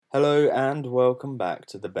Hello and welcome back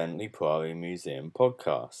to the Bentley Priory Museum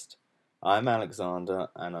podcast. I'm Alexander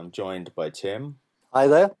and I'm joined by Tim. Hi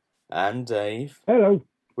there. And Dave. Hello.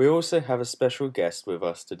 We also have a special guest with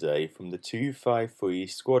us today from the 253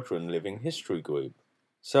 Squadron Living History Group.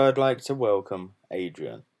 So I'd like to welcome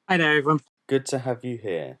Adrian. Hi there, everyone. Good to have you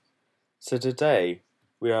here. So today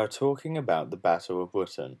we are talking about the Battle of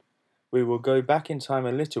Britain. We will go back in time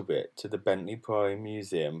a little bit to the Bentley Priory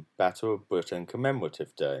Museum Battle of Britain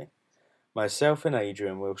Commemorative Day. Myself and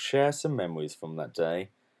Adrian will share some memories from that day,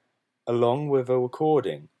 along with a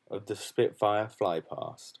recording of the Spitfire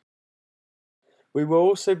flypast. We will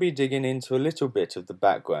also be digging into a little bit of the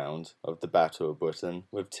background of the Battle of Britain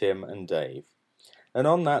with Tim and Dave. And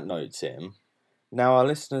on that note, Tim, now our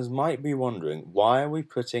listeners might be wondering, why are we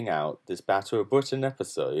putting out this Battle of Britain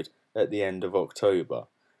episode at the end of October?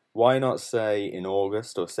 Why not say in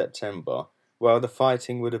August or September, where the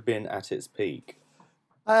fighting would have been at its peak?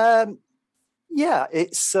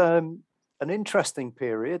 It's an interesting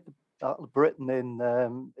period. Britain in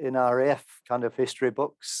RAF kind of history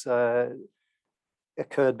books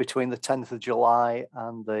occurred between the 10th of July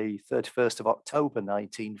and the 31st of October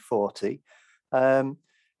 1940, and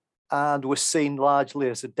was seen largely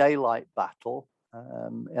as a daylight battle.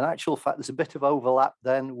 In actual fact, there's a bit of overlap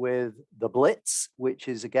then with the Blitz, which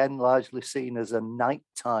is again largely seen as a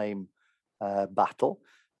nighttime battle.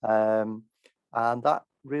 And that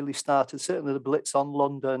really started, certainly the Blitz on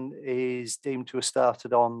London is deemed to have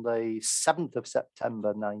started on the 7th of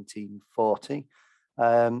September 1940.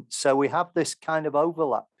 So we have this kind of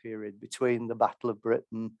overlap period between the Battle of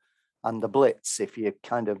Britain and the Blitz, if you're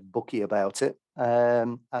kind of booky about it.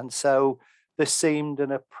 And so this seemed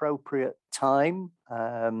an appropriate time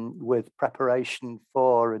with preparation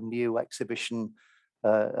for a new exhibition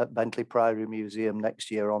at Bentley Priory Museum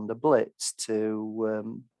next year on the Blitz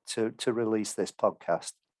to release this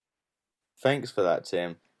podcast. Thanks for that,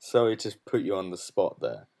 Tim. Sorry to put you on the spot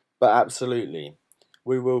there. But absolutely,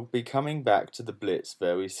 we will be coming back to the Blitz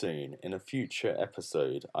very soon in a future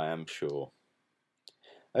episode, I am sure.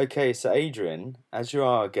 Okay, so Adrian, as you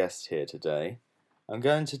are our guest here today, I'm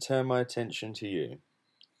going to turn my attention to you.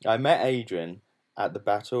 I met Adrian at the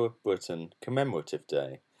Battle of Britain Commemorative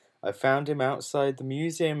Day. I found him outside the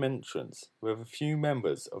museum entrance with a few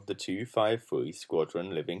members of the 253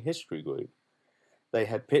 Squadron Living History Group. They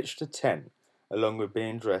had pitched a tent, along with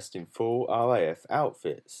being dressed in full RAF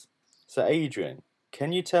outfits. So Adrian,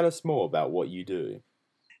 can you tell us more about what you do?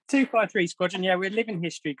 253 Squadron, we're a living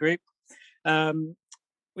history group.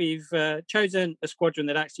 We've chosen a squadron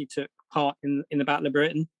that actually took part in the Battle of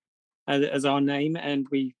Britain as our name, and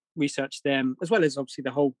we researched them, as well as obviously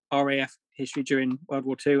the whole RAF history during World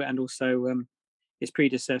War II and also its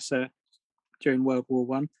predecessor during World War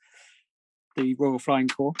I, the Royal Flying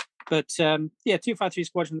Corps. But 253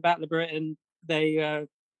 Squadron, the Battle of Britain, they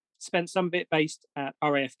spent some bit based at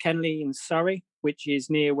RAF Kenley in Surrey, which is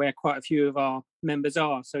near where quite a few of our members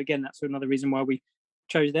are. So again, that's another reason why we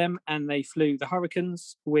chose them. And they flew the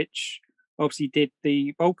Hurricanes, which obviously did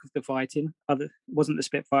the bulk of the fighting. Wasn't the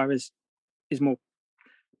Spitfire is more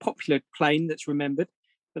popular plane that's remembered,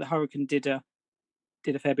 but the Hurricane did a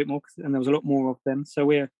fair bit more, and there was a lot more of them. So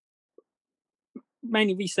we're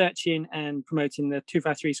mainly researching and promoting the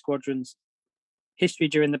 253 Squadron's history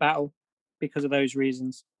during the battle because of those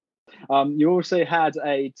reasons. You also had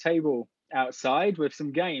a table outside with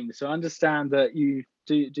some games, so I understand that you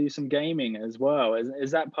do some gaming as well.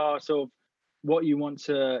 Is that part of what you want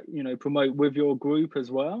to promote with your group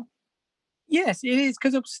as well? Yes, it is,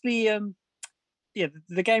 because obviously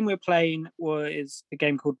the game we're playing is a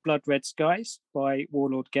game called Blood Red Skies by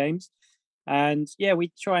Warlord Games, and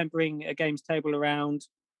we try and bring a games table around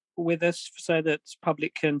with us so that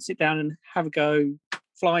public can sit down and have a go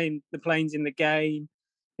flying the planes in the game,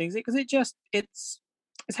 things, because it's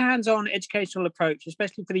hands-on educational approach,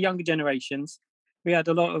 especially for the younger generations. We had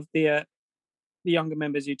a lot of the younger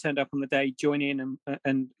members who turned up on the day join in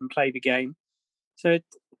and play the game. So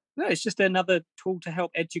it's just another tool to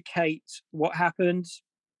help educate what happened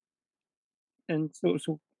and sort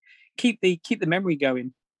of keep the memory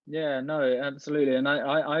going. Yeah, no, absolutely. And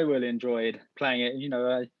I really enjoyed playing it.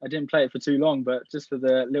 I didn't play it for too long, but just for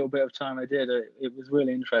the little bit of time I did, it was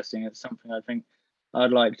really interesting. It's something I think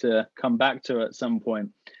I'd like to come back to at some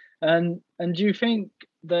point. And do you think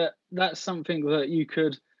that that's something that you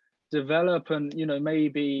could develop and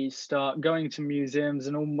maybe start going to museums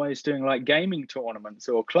and almost doing like gaming tournaments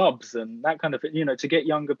or clubs and that kind of thing, to get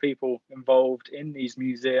younger people involved in these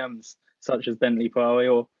museums such as Bentley Priory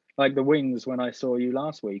or like the Wings when I saw you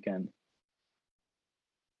last weekend?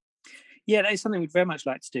 Yeah, that is something we'd very much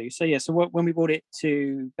like to do. So when we brought it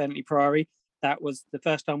to Bentley Priory, that was the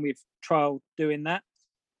first time we've trialed doing that,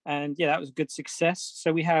 and yeah, that was a good success.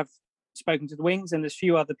 So we have spoken to the Wings, and there's a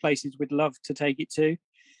few other places we'd love to take it to,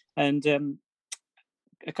 and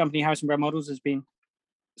a company, Harrison Brown Models, has been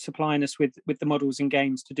supplying us with the models and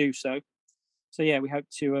games to do so. So yeah, we hope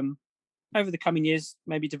to over the coming years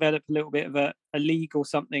maybe develop a little bit of a league or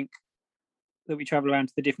something that we travel around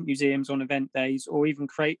to the different museums on event days, or even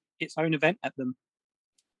create its own event at them.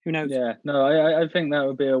 Who knows? Yeah, no, I think that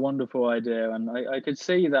would be a wonderful idea, and I could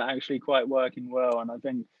see that actually quite working well. And I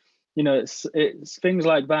think, you know, it's things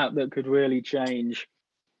like that that could really change,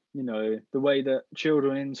 you know, the way that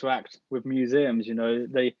children interact with museums. You know,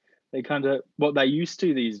 they kind of, what they're used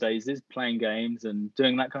to these days is playing games and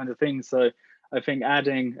doing that kind of thing. So I think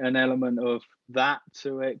adding an element of that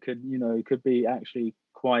to it could, you know, could be actually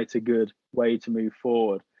quite a good way to move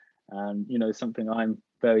forward, and you know, something I'm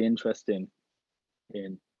very interested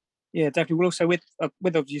in. Yeah, definitely. Well, also with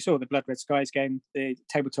obviously you saw the Blood Red Skies game, the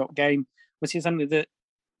tabletop game, which is something that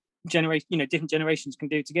different generations can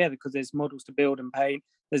do together, because there's models to build and paint,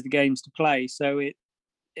 there's the games to play, so it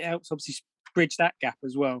helps obviously bridge that gap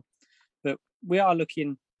as well. But we are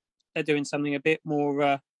looking at doing something a bit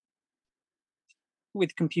more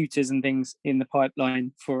with computers and things in the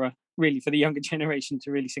pipeline for really for the younger generation to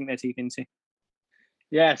really sink their teeth into.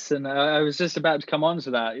 Yes, and I was just about to come on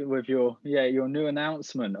to that with your new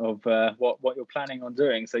announcement of what you're planning on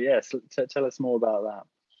doing. So yes, tell us more about that.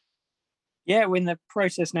 Yeah, we're in the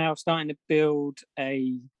process now of starting to build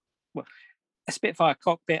a Spitfire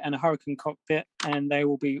cockpit and a Hurricane cockpit, and they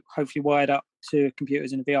will be hopefully wired up to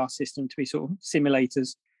computers in a VR system to be sort of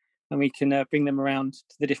simulators, and we can bring them around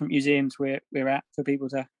to the different museums we're at for people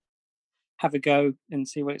to have a go and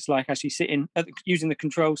see what it's like actually sitting using the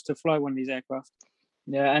controls to fly one of these aircraft.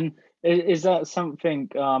 Yeah, and is that something?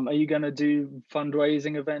 Are you going to do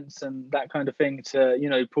fundraising events and that kind of thing to, you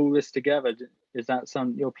know, pull this together? Is that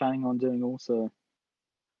something you're planning on doing also?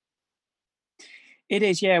 It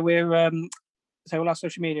is, yeah. We're so all our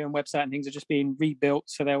social media and website and things are just being rebuilt,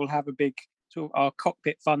 so they will have a big sort of our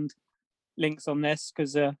cockpit fund links on this,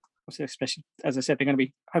 because especially as I said, they're going to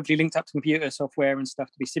be hopefully linked up to computer software and stuff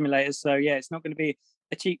to be simulators. So yeah, it's not going to be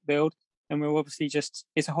a cheap build, and we're obviously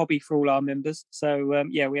it's a hobby for all our members. So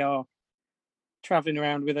yeah, we are traveling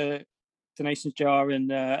around with a donations jar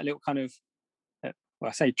and a little kind of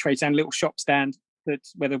I say trade stand, little shop stand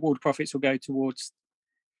where all the profits will go towards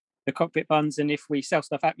the cockpit funds, and if we sell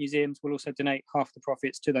stuff at museums, we'll also donate half the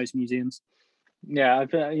profits to those museums. Yeah, I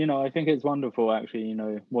think it's wonderful actually. You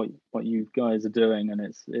know what you guys are doing, and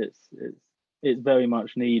it's very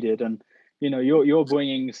much needed. And you know, you're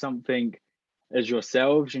bringing something as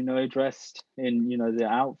yourselves, you know, dressed in, you know, the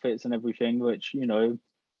outfits and everything, which, you know,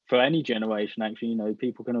 for any generation actually, you know,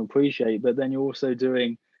 people can appreciate. But then you're also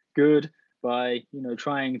doing good by, you know,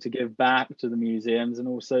 trying to give back to the museums and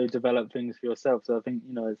also develop things for yourself. So I think,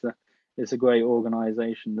 you know, it's a great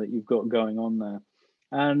organization that you've got going on there.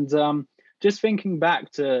 And just thinking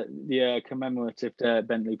back to the commemorative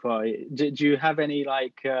Bentley Prix, did you have any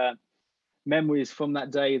memories from that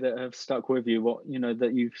day that have stuck with you? What, you know,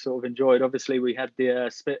 that you've sort of enjoyed? Obviously, we had the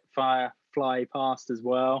Spitfire fly past as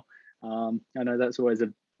well. I know that's always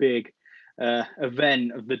a big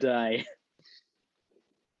event of the day.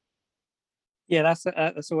 Yeah,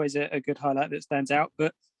 that's always a good highlight that stands out.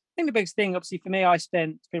 But I think the biggest thing, obviously, for me, I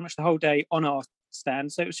spent pretty much the whole day on our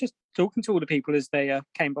stand, so it was just talking to all the people as they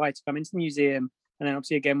came by to come into the museum, and then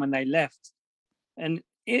obviously again when they left. And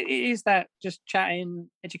it is that just chatting,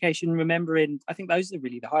 education, remembering. I think those are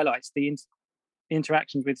really the highlights, the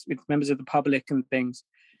interactions with members of the public and things.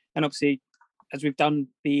 And obviously, as we've done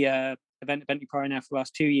the event at Bentley Prix now for the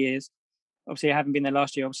last 2 years, obviously I haven't been there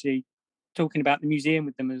last year, obviously talking about the museum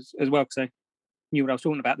with them as well, because I knew what I was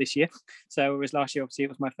talking about this year. So whereas last year, obviously, it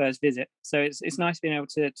was my first visit. So it's nice being able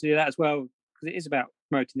to do that as well, because it is about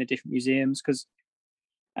promoting the different museums, because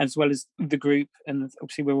as well as the group. And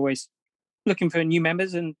obviously we're always looking for new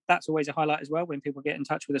members, and that's always a highlight as well when people get in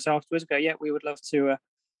touch with us afterwards, go, yeah, we would love to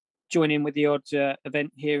join in with the odd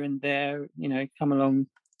event here and there, you know, come along,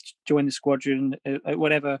 join the squadron at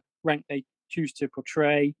whatever rank they choose to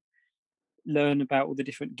portray, learn about all the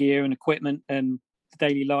different gear and equipment and the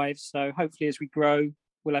daily lives. So hopefully as we grow,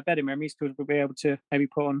 we'll have better memories, because we'll be able to maybe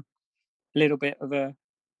put on a little bit of a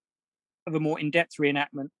more in-depth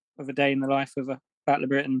reenactment of a day in the life of a Battle of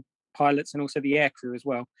Britain pilots, and also the aircrew as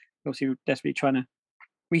well. Obviously, we're desperately trying to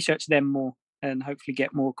research them more and hopefully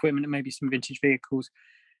get more equipment and maybe some vintage vehicles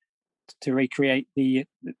to recreate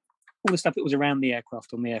all the stuff that was around the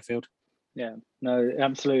aircraft on the airfield. Yeah, no,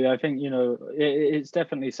 absolutely. I think, you know, it's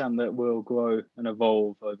definitely something that will grow and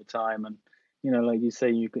evolve over time. And, you know, like you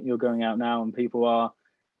say, you're going out now and people are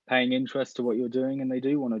paying interest to what you're doing, and they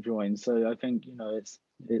do want to join. So I think, you know,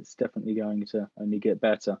 it's definitely going to only get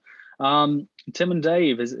better. Tim and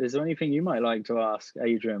Dave, is there anything you might like to ask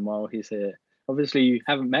Adrian while he's here? Obviously, you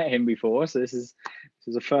haven't met him before, so this is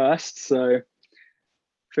a first. So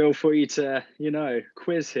feel free to, you know,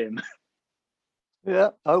 quiz him. Yeah.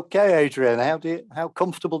 Okay, Adrian. How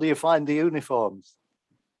comfortable do you find the uniforms?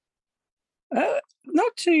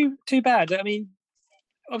 Not too bad. I mean,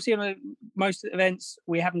 obviously on most events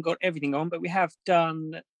we haven't got everything on, but we have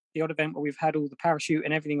done the odd event where we've had all the parachute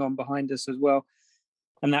and everything on behind us as well,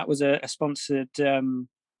 and that was a sponsored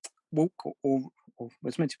walk, or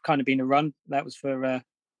was meant to kind of been a run. That was for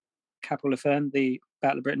Capel Fern, the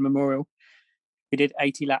Battle of Britain Memorial. We did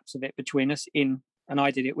 80 laps of it between us and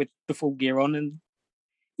I did it with the full gear on, and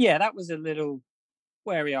yeah, that was a little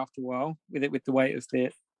wary after a while with the weight of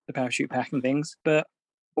the parachute pack and things. But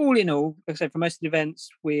all in all, like I said, for most of the events,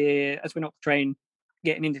 we're not trained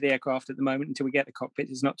getting into the aircraft at the moment until we get the cockpit.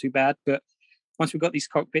 It's not too bad. But once we've got these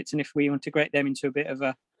cockpits, and if we integrate them into a bit of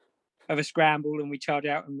a scramble and we charge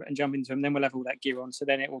out and jump into them, then we'll have all that gear on. So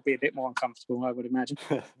then it will be a bit more uncomfortable, I would imagine.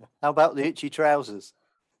 How about the itchy trousers?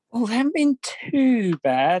 Oh, they haven't been too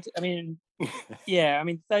bad. I mean, yeah, I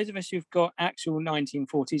mean, those of us who've got actual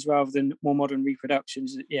 1940s rather than more modern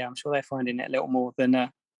reproductions, yeah, I'm sure they're finding it a little more than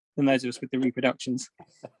those of us with the reproductions.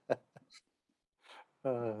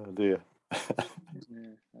 Oh dear.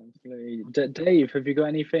 Yeah, absolutely. Dave, have you got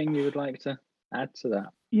anything you would like to add to that?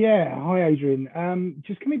 Yeah, hi Adrian.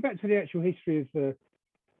 Just coming back to the actual history of the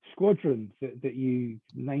squadrons that you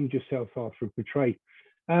named yourself after and portray.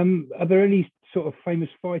 Are there any sort of famous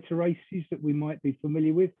fighter races that we might be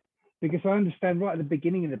familiar with? Because I understand right at the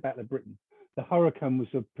beginning of the Battle of Britain, the Hurricane was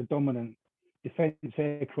a predominant defence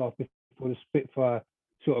aircraft before the Spitfire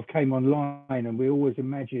sort of came online, and we always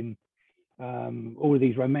imagine all of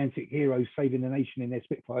these romantic heroes saving the nation in their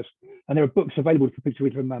Spitfires. And there are books available for people to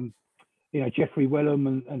read from, Geoffrey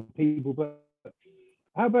Wellham and people. But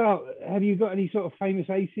how about, have you got any sort of famous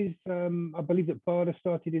aces? I believe that Barda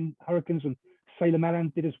started in Hurricanes and Sailor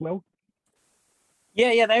Malan did as well.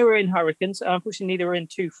 Yeah, they were in Hurricanes. Unfortunately, neither were in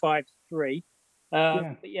 253.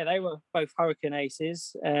 But yeah, they were both Hurricane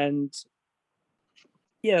aces. And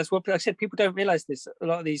yeah, that's what I said. People don't realise this. A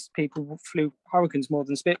lot of these people flew Hurricanes more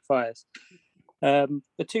than Spitfires. The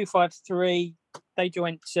 253, they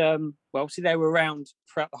joined, obviously they were around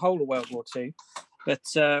throughout the whole of World War II. But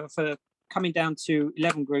for coming down to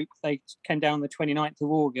 11 Group, they came down on the 29th of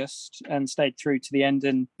August and stayed through to the end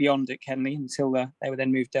and beyond at Kenley until they were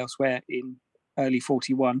then moved elsewhere in early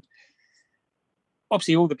 41.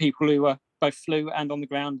 Obviously, all the people who both flew and on the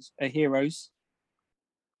ground are heroes.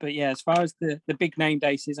 But yeah, as far as the big named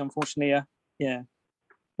aces, unfortunately, none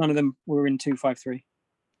of them were in 253.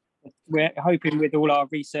 We're hoping with all our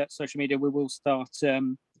research, social media, we will start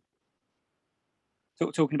talking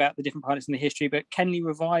about the different pilots in the history. But Kenley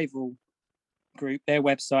Revival Group, their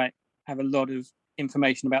website, have a lot of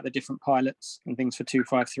information about the different pilots and things for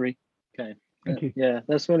 253. Okay. Thank you. Yeah,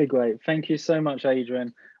 that's really great. Thank you so much,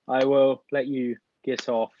 Adrian. I will let you get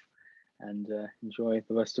off and enjoy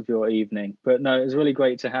the rest of your evening. But no, it's really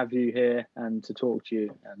great to have you here and to talk to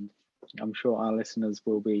you. And I'm sure our listeners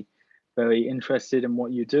will be very interested in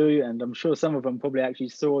what you do. And I'm sure some of them probably actually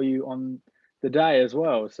saw you on the day as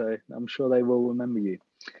well. So I'm sure they will remember you.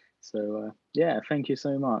 So thank you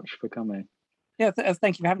so much for coming. Yeah,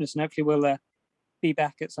 thank you for having us. And hopefully we'll be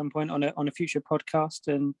back at some point on a future podcast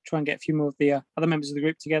and try and get a few more of the other members of the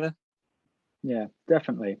group together. Yeah,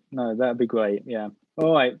 definitely. No, that'd be great. Yeah.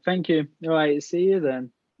 All right. Thank you. All right. See you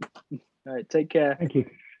then. All right. Take care. Thank you.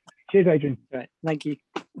 Cheers, Adrian. All right. Thank you.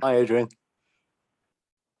 Hi, Adrian.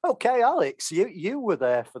 Okay, Alex, you were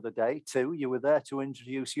there for the day too. You were there to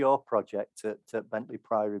introduce your project at Bentley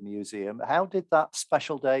Priory Museum. How did that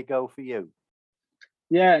special day go for you?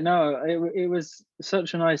 Yeah, no, it was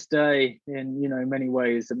such a nice day in many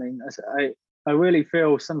ways. I mean, I really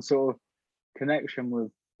feel some sort of connection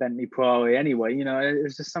with Bentley Priory anyway.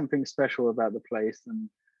 It's just something special about the place, and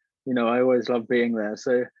I always love being there.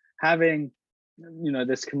 So having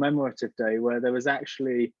this commemorative day where there was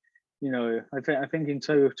actually I think in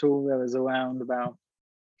total there was around about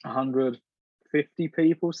 150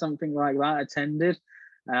 people, something like that, attended.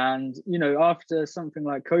 And after something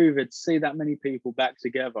like COVID, to see that many people back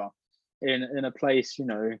together in a place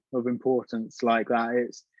of importance like that,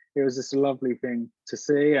 it was just a lovely thing to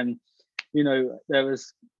see. And there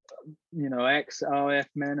was ex-RAF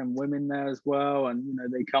men and women there as well, and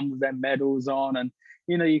they come with their medals on, and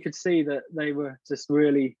you could see that they were just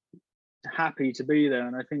really happy to be there.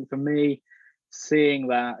 And I think for me, seeing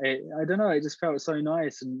that, I don't know, it just felt so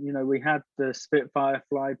nice. And we had the Spitfire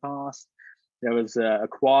fly past, there was a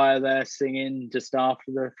choir there singing just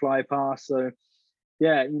after the fly past. So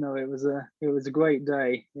yeah, you know, it was a great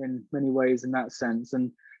day in many ways in that sense.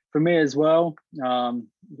 And for me as well,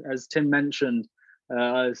 as Tim mentioned,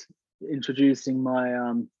 I was introducing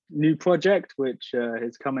my new project, which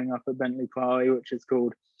is coming up at Bentley Priory, which is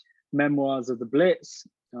called Memoirs of the Blitz.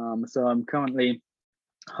 So I'm currently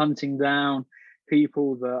hunting down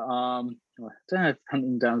people that I don't know if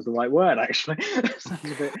hunting down is the right word, actually.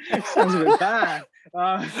 sounds a bit bad.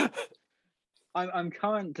 I'm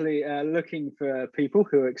currently looking for people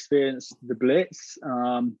who experienced the Blitz.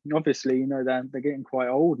 Obviously, you know, they're getting quite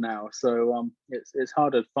old now, so it's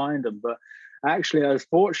harder to find them. But actually, I was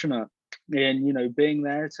fortunate in, you know, being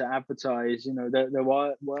there to advertise. You know, there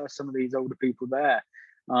were some of these older people there.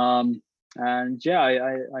 And yeah,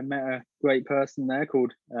 I met a great person there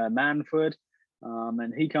called Manfred,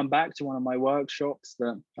 and he come back to one of my workshops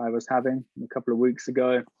that I was having a couple of weeks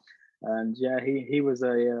ago. And yeah, he was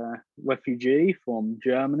a refugee from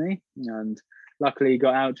Germany, and luckily he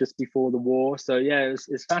got out just before the war. So yeah,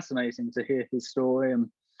 it's fascinating to hear his story, and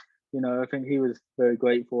you know, I think he was very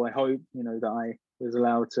grateful. I hope, you know, that I was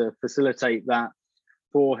allowed to facilitate that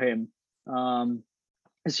for him.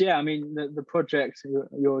 So yeah, I mean, the project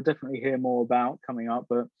you'll definitely hear more about coming up,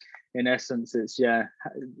 but in essence, it's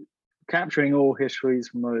capturing all histories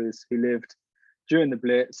from those who lived during the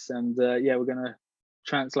Blitz, and yeah, we're going to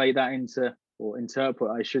translate that into, or interpret,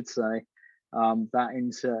 I should say, that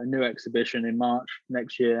into a new exhibition in March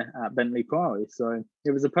next year at Bentley Priory. So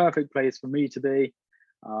it was a perfect place for me to be,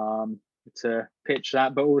 to pitch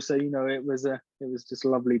that, but also, you know, it was just a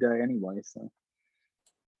lovely day anyway. So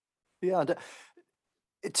Yeah.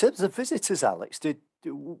 In terms of visitors, Alex,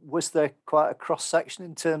 was there quite a cross section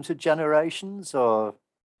in terms of generations, or?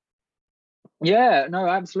 Yeah, no,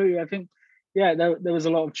 absolutely. I think, yeah, there was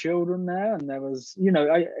a lot of children there, and there was, you know,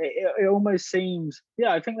 it almost seems,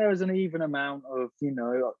 yeah, I think there was an even amount of, you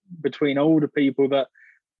know, between older people that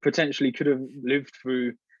potentially could have lived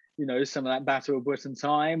through, you know, some of that Battle of Britain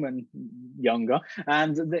time, and younger,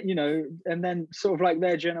 and you know, and then sort of like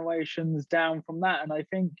their generations down from that. And I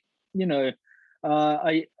think, you know,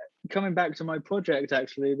 I coming back to my project,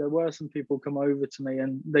 actually, there were some people come over to me,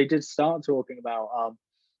 and they did start talking about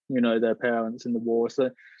you know, their parents in the war. So,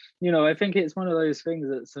 you know, I think it's one of those things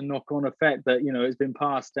that's a knock-on effect that, you know, it's been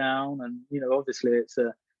passed down, and, you know, obviously it's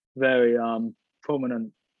a very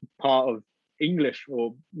prominent part of English,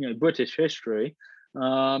 or, you know, British history.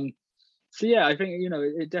 So yeah, I think, you know,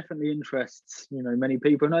 it definitely interests, you know, many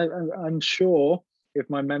people. And I'm sure, if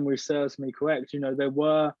my memory serves me correct, you know, there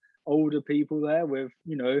were older people there with,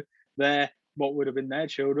 you know, what would have been their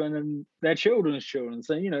children and their children's children.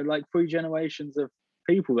 So, you know, like 3 generations of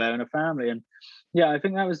people there in a family. And yeah, I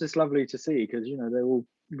think that was just lovely to see, because, you know, they're all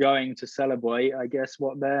going to celebrate, I guess,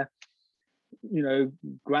 what their, you know,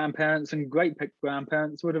 grandparents and great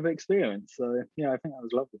grandparents would have experienced. So yeah, I think that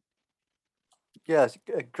was lovely. Yeah, it's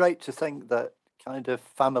great to think that kind of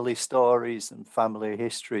family stories and family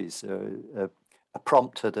histories are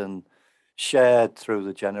prompted and shared through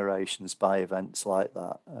the generations by events like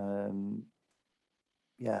that.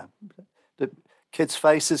 Yeah, the kids'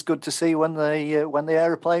 faces good to see when the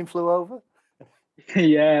aeroplane flew over.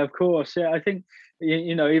 Yeah, of course. Yeah, I think,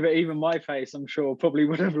 you know, even my face, I'm sure, probably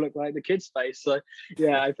would have looked like the kid's face. So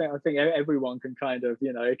yeah, I think everyone can kind of,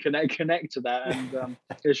 you know, connect to that. And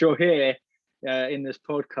as you'll hear in this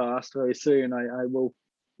podcast very soon,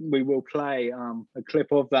 we will play a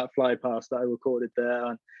clip of that fly past that I recorded there.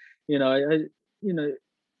 And you know,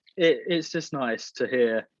 it's just nice to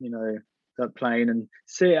hear, you know, that plane, and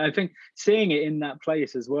see. I think seeing it in that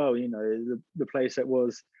place as well, you know, the place that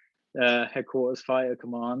was headquarters fighter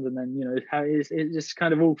command, and then, you know, how it just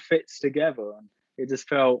kind of all fits together, and it just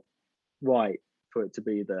felt right for it to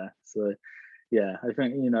be there. So yeah, I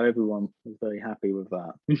think, you know, everyone was very happy with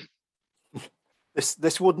that.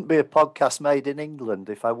 This wouldn't be a podcast made in England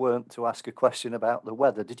if I weren't to ask a question about the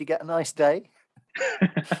weather. Did you get a nice day?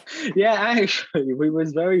 Yeah, actually, we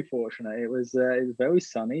was very fortunate. It was very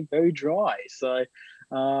sunny, very dry. So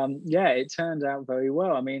yeah, it turned out very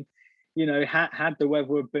well. I mean, you know, had the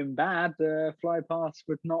weather been bad, the fly past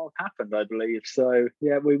would not have happened, I believe. So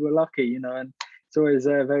yeah, we were lucky, you know, and it's always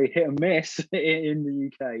very hit and miss in the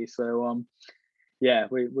UK. So yeah,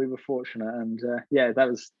 we were fortunate, and yeah, that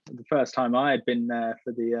was the first time I had been there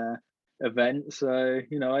for the event. So,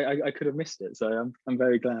 you know, I could have missed it. So I'm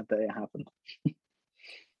very glad that it happened.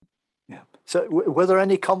 Yeah. So were there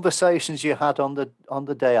any conversations you had on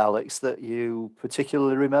the day, Alex, that you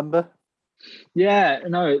particularly remember? Yeah,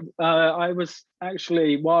 no, I was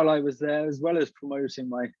actually, while I was there, as well as promoting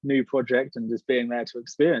my new project and just being there to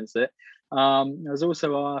experience it, I was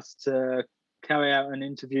also asked to carry out an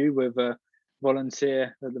interview with a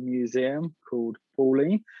volunteer at the museum called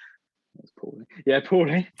Paulie. That's Paulie. Yeah,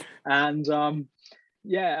 Paulie. And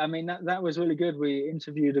yeah, I mean, that was really good. We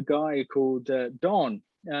interviewed a guy called Don,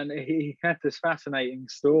 and he had this fascinating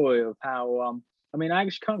story of how, I mean, I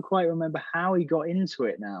actually can't quite remember how he got into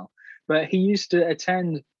it now, but he used to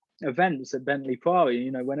attend events at Bentley Priory,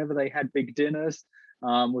 you know, whenever they had big dinners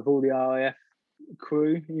with all the RAF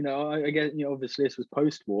crew, you know, I guess, you know, obviously this was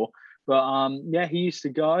post-war, but yeah, he used to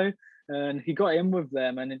go and he got in with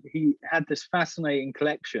them, and he had this fascinating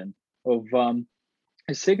collection of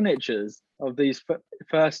his signatures of these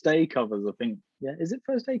first day covers, I think. Yeah, is it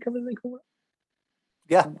first day covers they call it?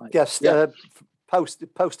 Yeah, Like, yes, yeah.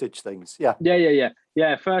 Postage things. Yeah.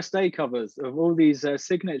 Yeah. First day covers of all these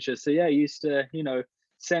signatures. So yeah, he used to, you know,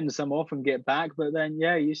 send some off and get back, but then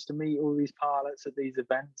yeah, he used to meet all these pilots at these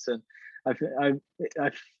events, and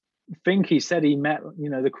I think he said he met, you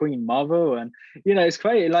know, the Queen Mother, and you know, it's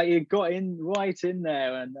crazy. Like he got in right in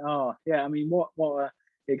there, and oh yeah, I mean, what a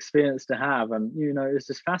experience to have. And you know, it's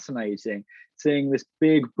just fascinating seeing this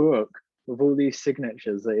big book with all these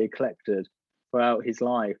signatures that he collected throughout his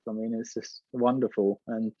life. I mean, it's just wonderful,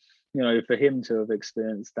 and you know, for him to have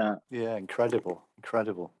experienced that. Yeah, incredible.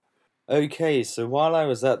 Okay, so while I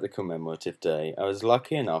was at the commemorative day, I was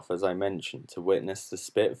lucky enough, as I mentioned, to witness the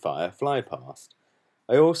Spitfire fly past.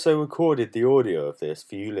 I also recorded the audio of this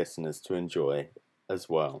for you listeners to enjoy as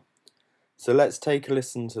well. So let's take a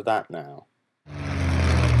listen to that now.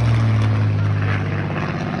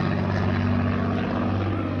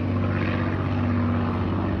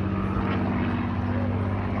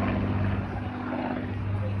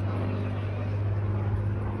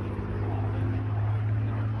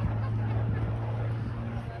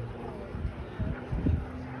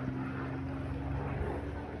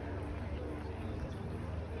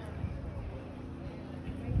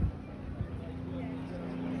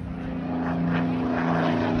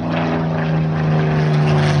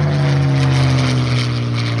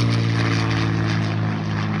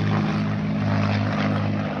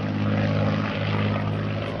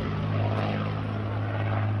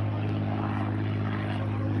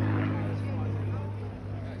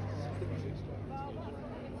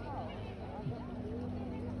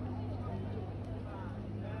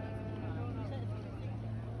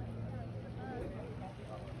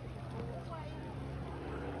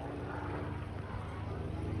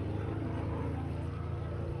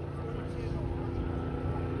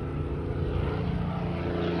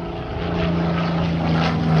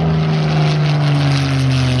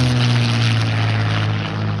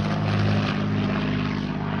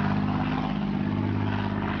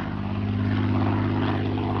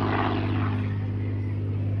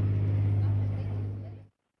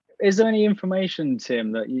 Is there any information,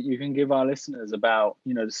 Tim, that you can give our listeners about,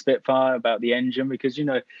 you know, the Spitfire, about the engine? Because, you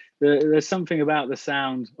know, there's something about the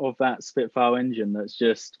sound of that Spitfire engine that's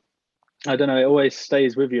just, I don't know, it always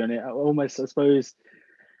stays with you. And it almost, I suppose,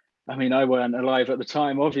 I mean, I weren't alive at the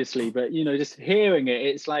time, obviously, but, you know, just hearing it,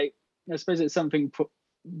 it's like, I suppose it's something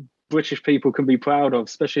British people can be proud of,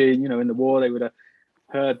 especially, you know, in the war, they would have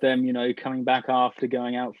heard them, you know, coming back after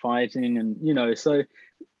going out fighting. And, you know, so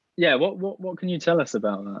yeah, what can you tell us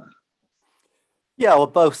about that? Yeah, well,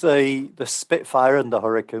 both the Spitfire and the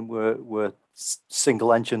Hurricane were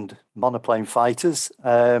single-engined monoplane fighters.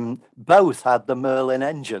 Both had the Merlin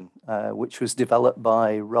engine, which was developed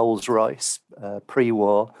by Rolls-Royce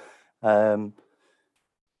pre-war. Very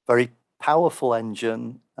powerful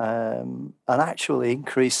engine, and actually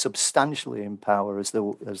increased substantially in power as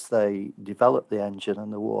they developed the engine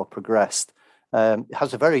and the war progressed. It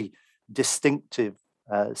has a very distinctive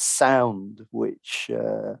sound, which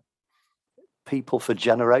people for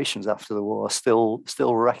generations after the war still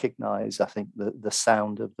recognize. I think the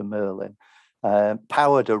sound of the Merlin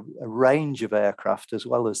powered a range of aircraft as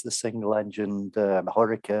well as the single-engined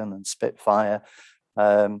Hurricane and Spitfire,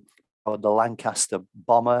 or the Lancaster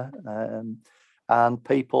bomber, and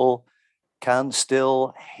people can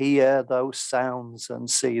still hear those sounds and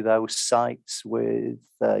see those sights with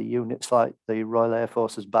units like the Royal Air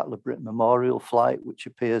Force's Battle of Britain Memorial Flight, which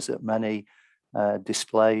appears at many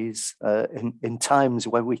displays in times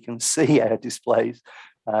when we can see air displays.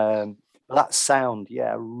 That sound,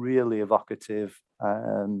 yeah, really evocative.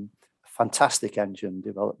 Fantastic engine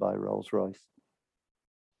developed by Rolls-Royce.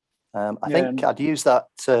 I think I'd use that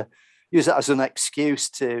as an excuse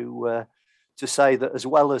to say that as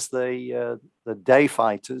well as the day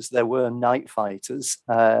fighters, there were night fighters.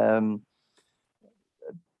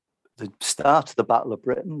 The start of the Battle of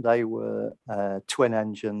Britain, they were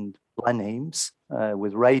twin-engined Blenheims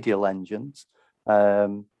with radial engines.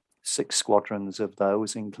 6 squadrons of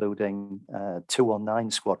those, including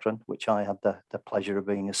 219 Squadron, which I had the pleasure of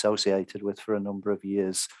being associated with for a number of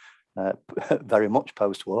years, very much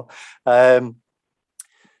post-war.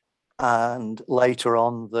 And later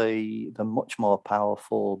on, the much more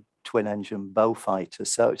powerful twin-engine Beaufighter.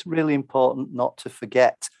 So it's really important not to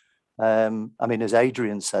forget, as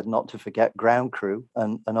Adrian said, not to forget ground crew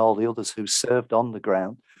and all the others who served on the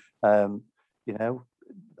ground.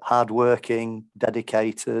 Hardworking,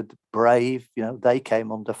 dedicated, brave. They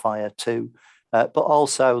came under fire too. But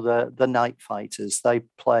also the night fighters. They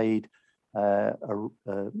played an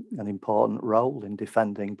important role in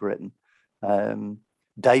defending Britain.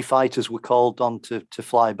 Day fighters were called on to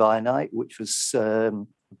fly by night, which was a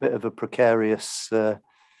bit of a precarious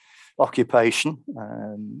occupation,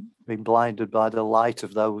 being blinded by the light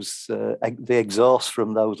of those, the exhaust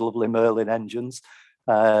from those lovely Merlin engines.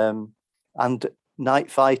 And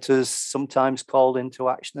night fighters sometimes called into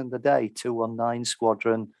action in the day. 219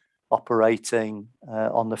 Squadron operating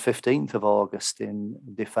on the 15th of August in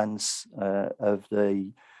defence of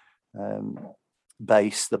the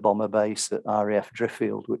base, the bomber base at RAF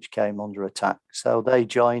Driffield, which came under attack. So they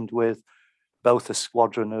joined with both a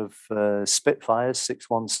squadron of Spitfires,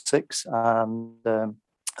 616, and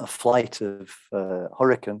a flight of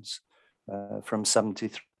Hurricanes from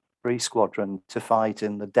 73 Squadron to fight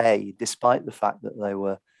in the day, despite the fact that they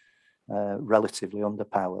were relatively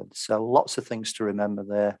underpowered. So lots of things to remember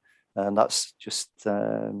there. And that's just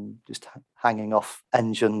hanging off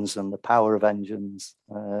engines and the power of engines,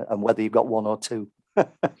 and whether you've got one or two.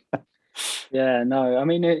 Yeah, no, I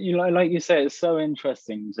mean, like you say, it's so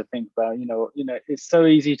interesting to think about. It's so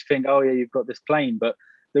easy to think, oh yeah, you've got this plane, but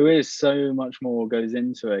there is so much more goes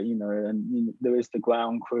into it. And there is the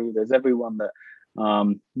ground crew. There's everyone that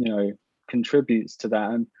contributes to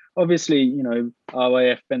that. And obviously,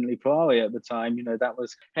 RAF Bentley Priory at the time, that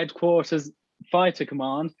was headquarters fighter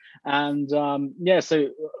command. And so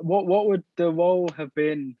what would the role have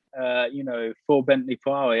been for Bentley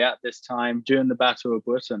Priory at this time during the Battle of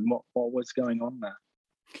Britain? What was going on there?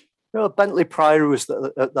 Well, Bentley Priory was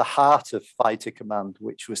at the heart of Fighter Command,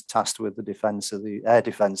 which was tasked with the air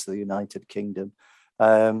defence of the United Kingdom.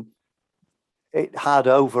 It had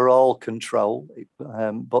overall control,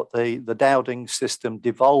 but the Dowding system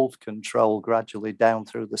devolved control gradually down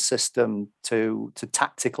through the system to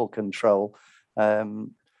tactical control,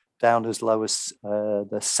 down as low as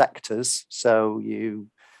the sectors. So you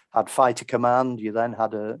had Fighter Command, you then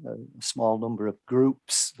had a small number of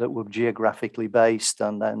groups that were geographically based,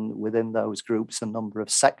 and then within those groups a number of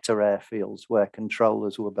sector airfields where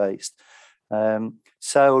controllers were based.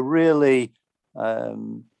 So really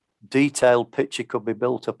detailed picture could be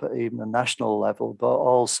built up at even a national level, but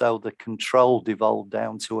also the control devolved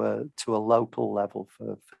down to a local level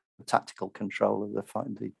for tactical control of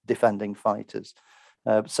the defending fighters.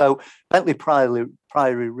 So Bentley Priory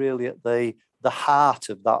really at the heart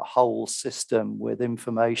of that whole system, with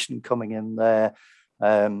information coming in there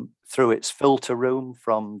through its filter room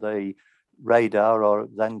from the radar, or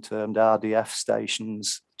then termed RDF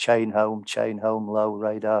stations, chain home low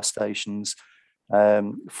radar stations,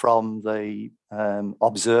 from the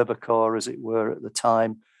observer corps, as it were, at the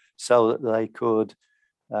time, so that they could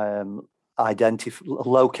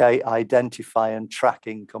locate, identify and track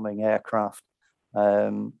incoming aircraft,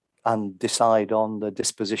 and decide on the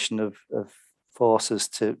disposition of forces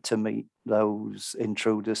to meet those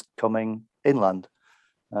intruders coming inland.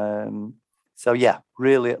 So yeah,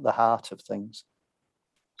 really at the heart of things.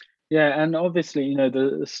 Yeah, and obviously,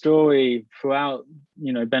 the story throughout,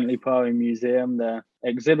 Bentley Priory Museum, the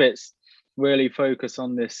exhibits really focus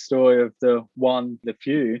on this story of the one, the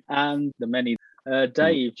few, and the many.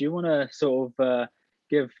 Dave, do you want to sort of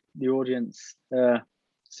give the audience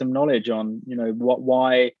some knowledge on,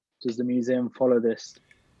 why does the museum follow this?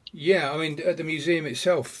 Yeah, I mean, at the museum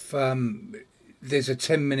itself, there's a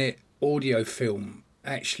 10-minute audio film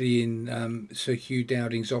actually in Sir Hugh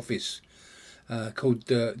Dowding's office called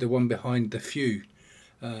The One Behind the Few.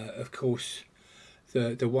 Of course,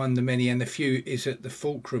 the one, the many and the few is at the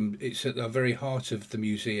fulcrum. It's at the very heart of the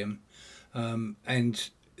museum. And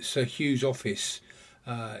Sir Hugh's office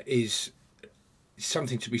is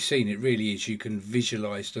something to be seen. It really is. You can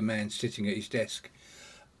visualise the man sitting at his desk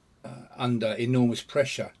under enormous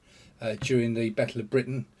pressure during the Battle of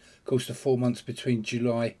Britain. Of course, the 4 months between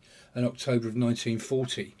July and October of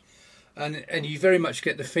 1940. And you very much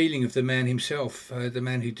get the feeling of the man himself, the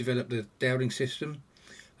man who developed the Dowding system,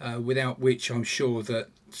 without which I'm sure that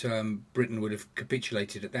Britain would have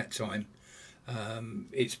capitulated at that time.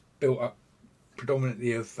 It's built up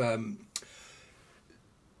predominantly of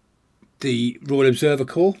the Royal Observer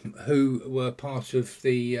Corps, who were part of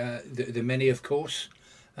the many, of course,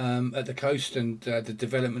 at the coast, and the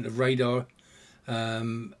development of radar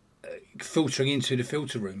filtering into the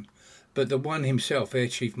filter room. But the one himself, Air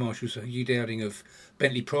Chief Marshal Sir Hugh Dowding of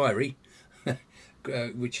Bentley Priory,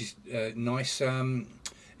 which is nice,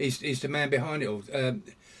 is the man behind it all.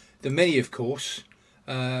 The many, of course,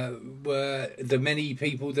 were the many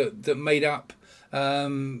people that made up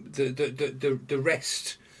the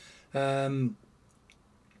rest. You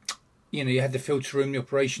had the filter room, the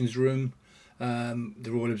operations room,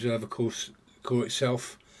 the Royal Observer Corps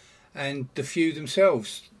itself, and the few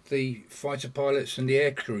themselves, the fighter pilots and the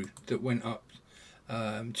air crew that went up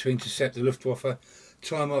to intercept the Luftwaffe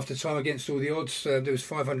time after time against all the odds. There was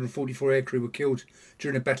 544 air crew were killed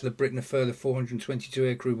during the Battle of Britain. A further 422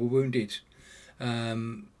 air crew were wounded,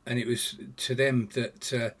 and it was to them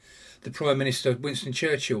that the Prime Minister Winston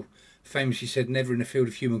Churchill famously said, "Never in a field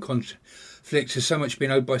of human conflict has so much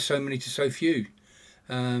been owed by so many to so few."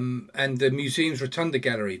 And the museum's Rotunda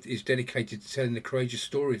Gallery is dedicated to telling the courageous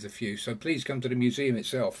story of the few. So please come to the museum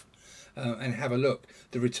itself and have a look.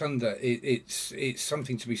 The Rotunda, it's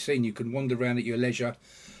something to be seen. You can wander around at your leisure,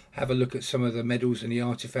 have a look at some of the medals and the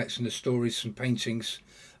artefacts and the stories and paintings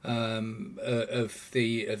of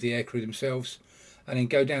the aircrew themselves, and then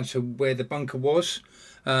go down to where the bunker was.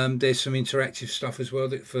 There's some interactive stuff as well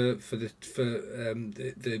that for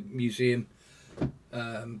the museum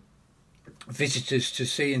visitors to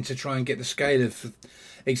see and to try and get the scale of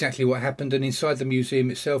exactly what happened. And inside the museum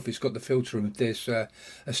itself, it's got the filter room. There's a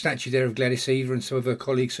statue there of Gladys Eva and some of her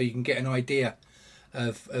colleagues, so you can get an idea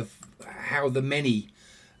of how the many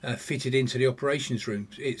fitted into the operations room.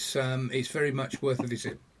 It's very much worth a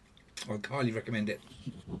visit. I'd highly recommend it.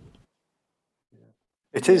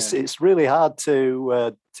 It is. It's really hard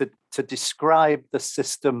to describe the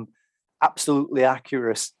system absolutely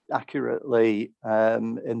accurately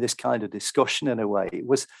in this kind of discussion. In a way, it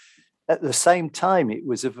was at the same time it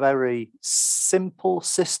was a very simple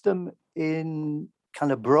system in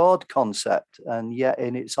kind of broad concept, and yet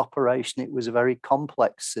in its operation it was a very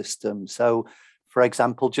complex system. So, for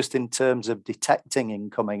example, just in terms of detecting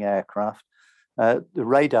incoming aircraft, the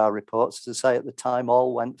radar reports, as I say, at the time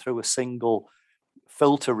all went through a single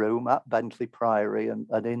filter room at Bentley Priory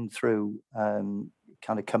and in through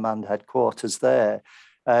kind of command headquarters there.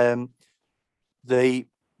 The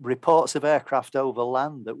reports of aircraft over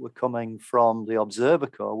land that were coming from the Observer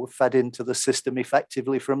Corps were fed into the system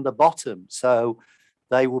effectively from the bottom. So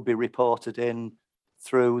they would be reported in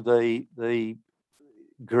through the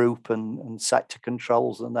group and sector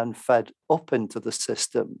controls and then fed up into the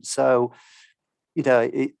system. So,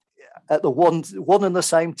 at the one and the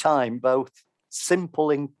same time, both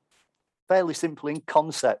fairly simple in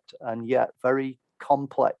concept and yet very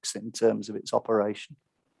complex in terms of its operation.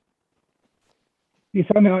 Yes,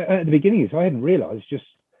 I mean, at the beginning, I hadn't realised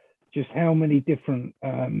just how many different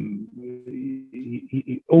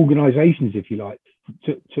organisations, if you like,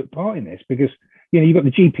 took part in this. Because you've got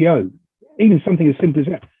the GPO, even something as simple as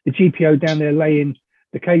that. The GPO down there laying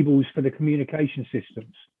the cables for the communication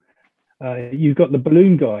systems. You've got the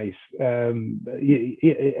balloon guys,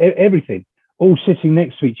 everything, all sitting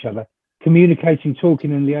next to each other, communicating,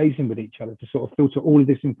 talking and liaising with each other to sort of filter all of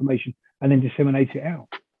this information and then disseminate it out.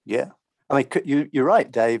 Yeah. I mean, you're right,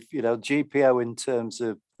 Dave. GPO in terms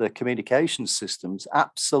of the communication systems,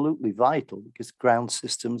 absolutely vital, because ground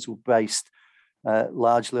systems were based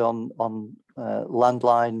largely on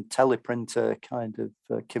landline teleprinter kind of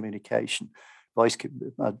communication,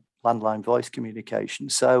 landline voice communication.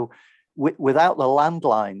 So without the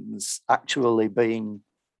landlines actually being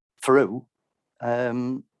through,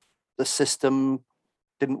 the system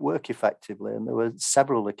didn't work effectively. And there were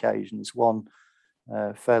several occasions, one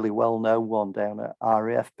fairly well-known one down at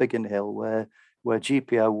RAF Biggin Hill, where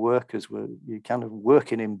GPO workers were kind of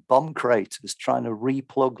working in bomb craters trying to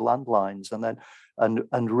replug landlines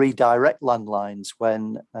and redirect landlines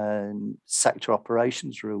when sector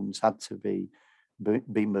operations rooms had to be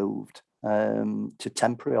moved to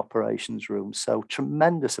temporary operations rooms. So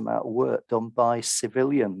tremendous amount of work done by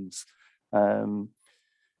civilians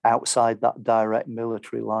outside that direct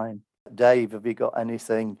military line. Dave, have you got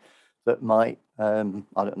anything that might,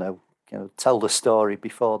 tell the story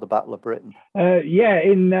before the Battle of Britain?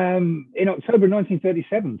 In October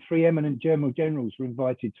 1937, 3 eminent German generals were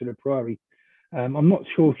invited to the Priory. I'm not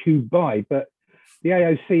sure who by, but the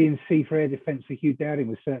AOC and C for Air Defence, Sir Hugh Dowding,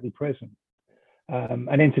 was certainly present and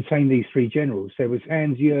entertained these three generals. There was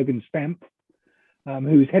Hans-Jürgen Stamp,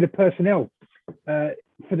 who was head of personnel for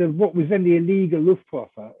what was then the illegal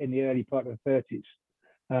Luftwaffe in the early part of the 30s.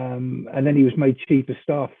 And then he was made chief of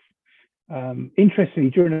staff Interestingly,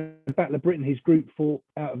 during the Battle of Britain, his group fought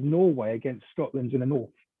out of Norway against Scotland in the north.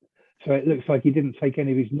 So it looks like he didn't take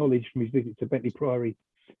any of his knowledge from his visit to Bentley Priory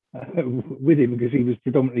with him, because he was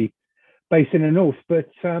predominantly based in the north. But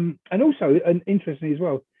and also, and interestingly as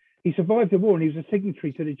well, he survived the war and he was a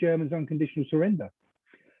signatory to the Germans' unconditional surrender.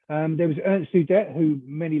 There was Ernst Udet, who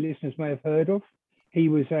many listeners may have heard of. He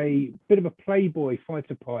was a bit of a playboy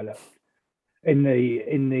fighter pilot in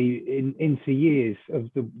into years of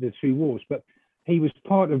the two wars, but he was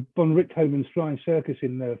part of von Richthofen's flying circus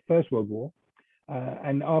in the First World War.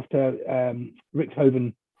 And after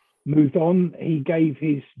Richthofen moved on, he gave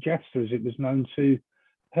his Jasta, as it was known, to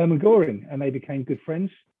Hermann Göring, and they became good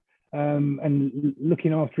friends. And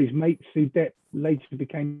looking after his mates, Udet later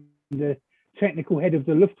became the technical head of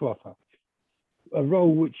the Luftwaffe, a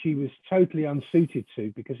role which he was totally unsuited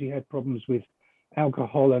to because he had problems with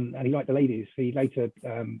alcohol and he liked the ladies. He later,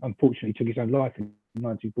 unfortunately, took his own life in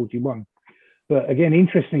 1941. But again,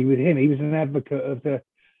 interestingly with him, he was an advocate of the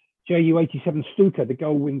Ju-87 Stuka, the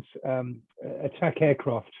gull-winged attack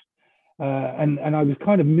aircraft. And I was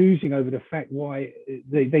kind of musing over the fact why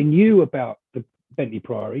they knew about the Bentley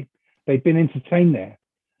Priory. They'd been entertained there.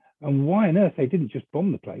 And why on earth they didn't just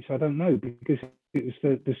bomb the place, I don't know, because it was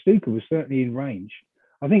the Stuka was certainly in range.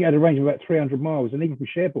 I think it had a range of about 300 miles, and even from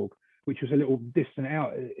Cherbourg, which was a little distant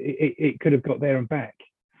out, it could have got there and back.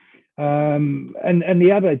 And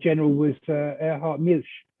the other general was Erhard Milch,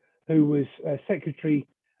 who was secretary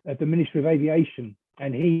at the Ministry of Aviation,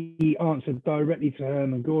 and he answered directly to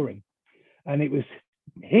Hermann Göring. And it was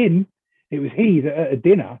he that at a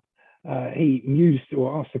dinner, he mused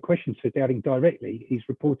or asked the question to Dowding directly. He's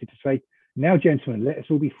reported to say, "Now, gentlemen, let us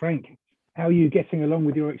all be frank. How are you getting along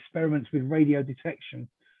with your experiments with radio detection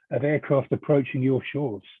of aircraft approaching your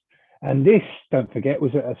shores?" And this, don't forget,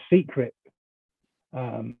 was at a secret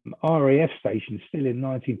RAF station still in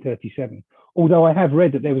 1937. Although I have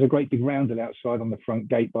read that there was a great big roundel outside on the front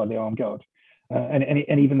gate by the armed guard.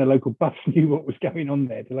 And even the local bus knew what was going on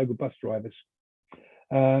there, the local bus drivers.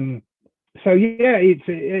 So yeah,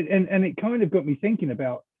 it kind of got me thinking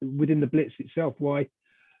about, within the Blitz itself, why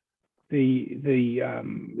the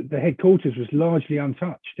headquarters was largely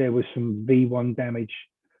untouched. There was some V1 damage.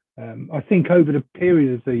 I think over the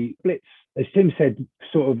period of the Blitz, as Tim said,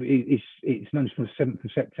 sort of it's known from the 7th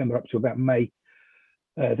of September up to about May.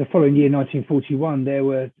 The following year, 1941, there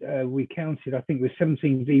were, we counted, I think it was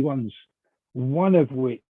 17 V1s, one of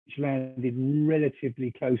which landed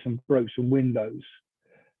relatively close and broke some windows.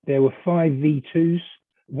 There were 5 V2s,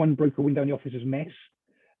 one broke a window in the officer's mess.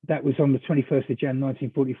 That was on the 21st of January,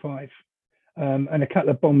 1945. And a couple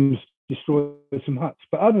of bombs destroyed some huts.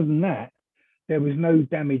 But other than that, there was no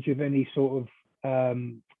damage of any sort of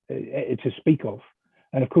to speak of.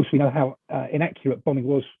 And of course, we know how inaccurate bombing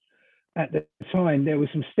was at the time. There were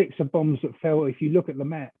some sticks of bombs that fell. If you look at the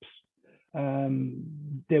maps,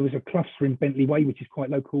 there was a cluster in Bentley Way, which is quite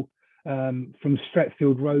local, from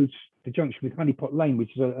Stratfield Road, the junction with Honeypot Lane,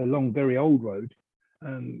 which is a long, very old road.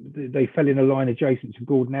 They fell in a line adjacent to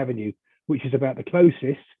Gordon Avenue, which is about the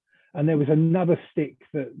closest. And there was another stick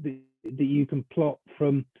that you can plot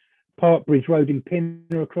from Park Bridge Road in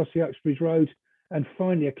Pinner across the Uxbridge Road, and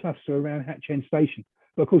finally a cluster around Hatch End Station.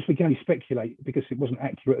 But of course, we can only speculate because it wasn't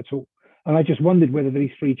accurate at all. And I just wondered whether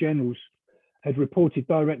these three generals had reported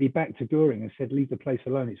directly back to Göring and said, "Leave the place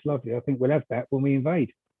alone, it's lovely. I think we'll have that when we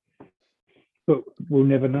invade." But we'll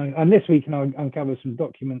never know, unless we can uncover some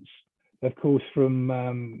documents, of course, from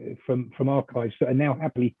archives that are now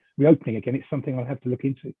happily reopening again. It's something I'll have to look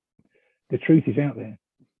into. The truth is out there.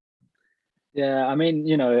 Yeah, I mean,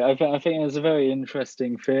 I think it's a very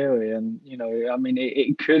interesting theory, and I mean,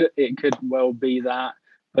 it could well be that,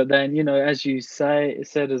 but then as you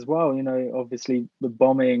said as well, obviously the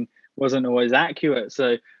bombing wasn't always accurate,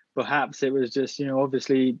 so perhaps it was just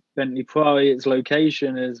obviously Bentley Priory, its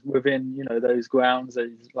location is within those grounds,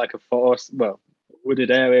 it's like a forest, well,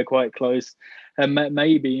 wooded area quite close, and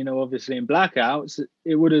maybe obviously in blackouts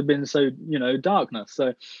it would have been so darkness,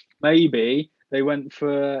 so maybe they went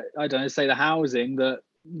for, I don't know, say the housing that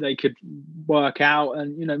they could work out,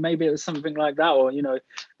 and maybe it was something like that, or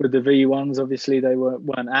with the V1s, obviously they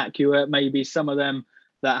weren't accurate. Maybe some of them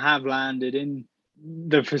that have landed in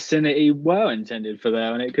the vicinity were intended for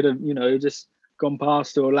there, and it could have just gone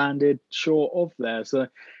past or landed short of there. So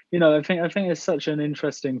I think it's such an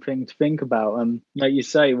interesting thing to think about, and like you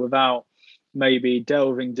say, without maybe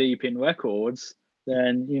delving deep in records,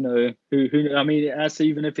 then who I mean, that's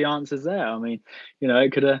even if the answer's there. I mean,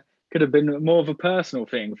 it could have been more of a personal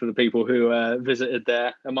thing for the people who visited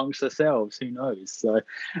there amongst themselves. Who knows? So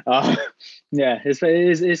yeah,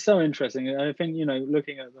 it's so interesting. I think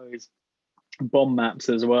looking at those bomb maps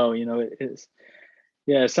as well. It's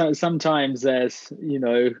yeah. So sometimes there's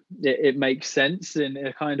it makes sense in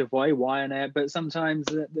a kind of way why an air, but sometimes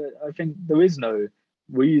I think there is no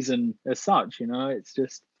reason as such. It's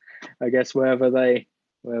just I guess wherever they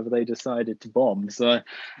decided to bomb. So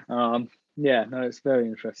yeah, no, it's very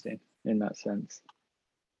interesting in that sense.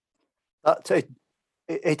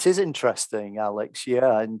 It is interesting, Alex.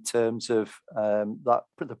 Yeah, in terms of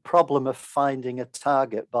the problem of finding a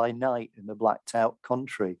target by night in the blacked out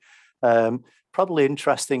country. Probably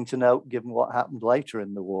interesting to note, given what happened later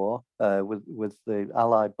in the war with the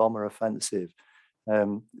Allied bomber offensive,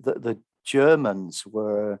 that the Germans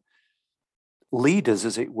were leaders,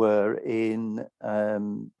 as it were, in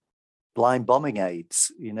blind bombing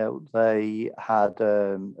aids. They had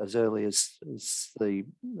as early as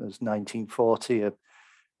 1940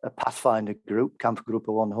 a Pathfinder group, Kampfgruppe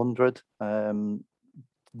 100,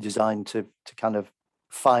 designed to kind of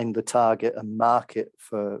find the target and mark it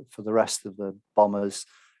for the rest of the bombers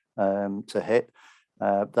to hit.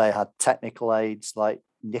 They had technical aids like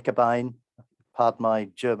Nickerbein, pardon my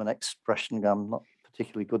German expression, I'm not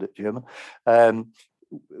particularly good at German,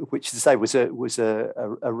 which to say was a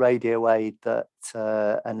radio aid that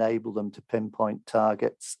enabled them to pinpoint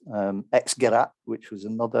targets. X-Gerat, which was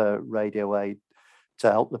another radio aid to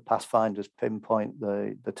help the Pathfinders pinpoint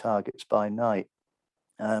the targets by night.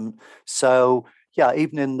 So yeah,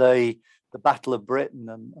 even in the Battle of Britain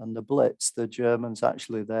and the Blitz, the Germans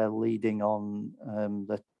actually they're leading on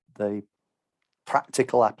the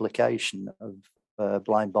practical application of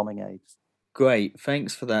blind bombing aids. Great,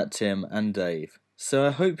 thanks for that, Tim and Dave. So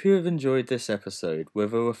I hope you have enjoyed this episode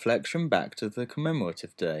with a reflection back to the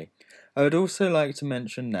commemorative day. I would also like to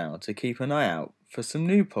mention now to keep an eye out for some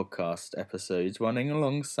new podcast episodes running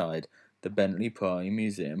alongside the Bentley Priory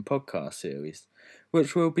Museum podcast series,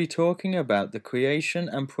 which will be talking about the creation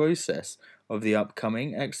and process of the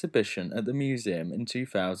upcoming exhibition at the museum in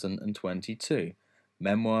 2022,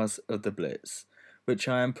 Memoirs of the Blitz, which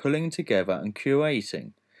I am pulling together and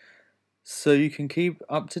curating. So you can keep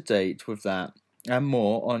up to date with that and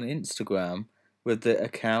more on Instagram with the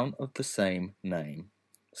account of the same name.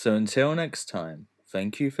 So until next time,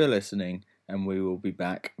 thank you for listening, and we will be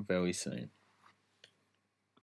back very soon.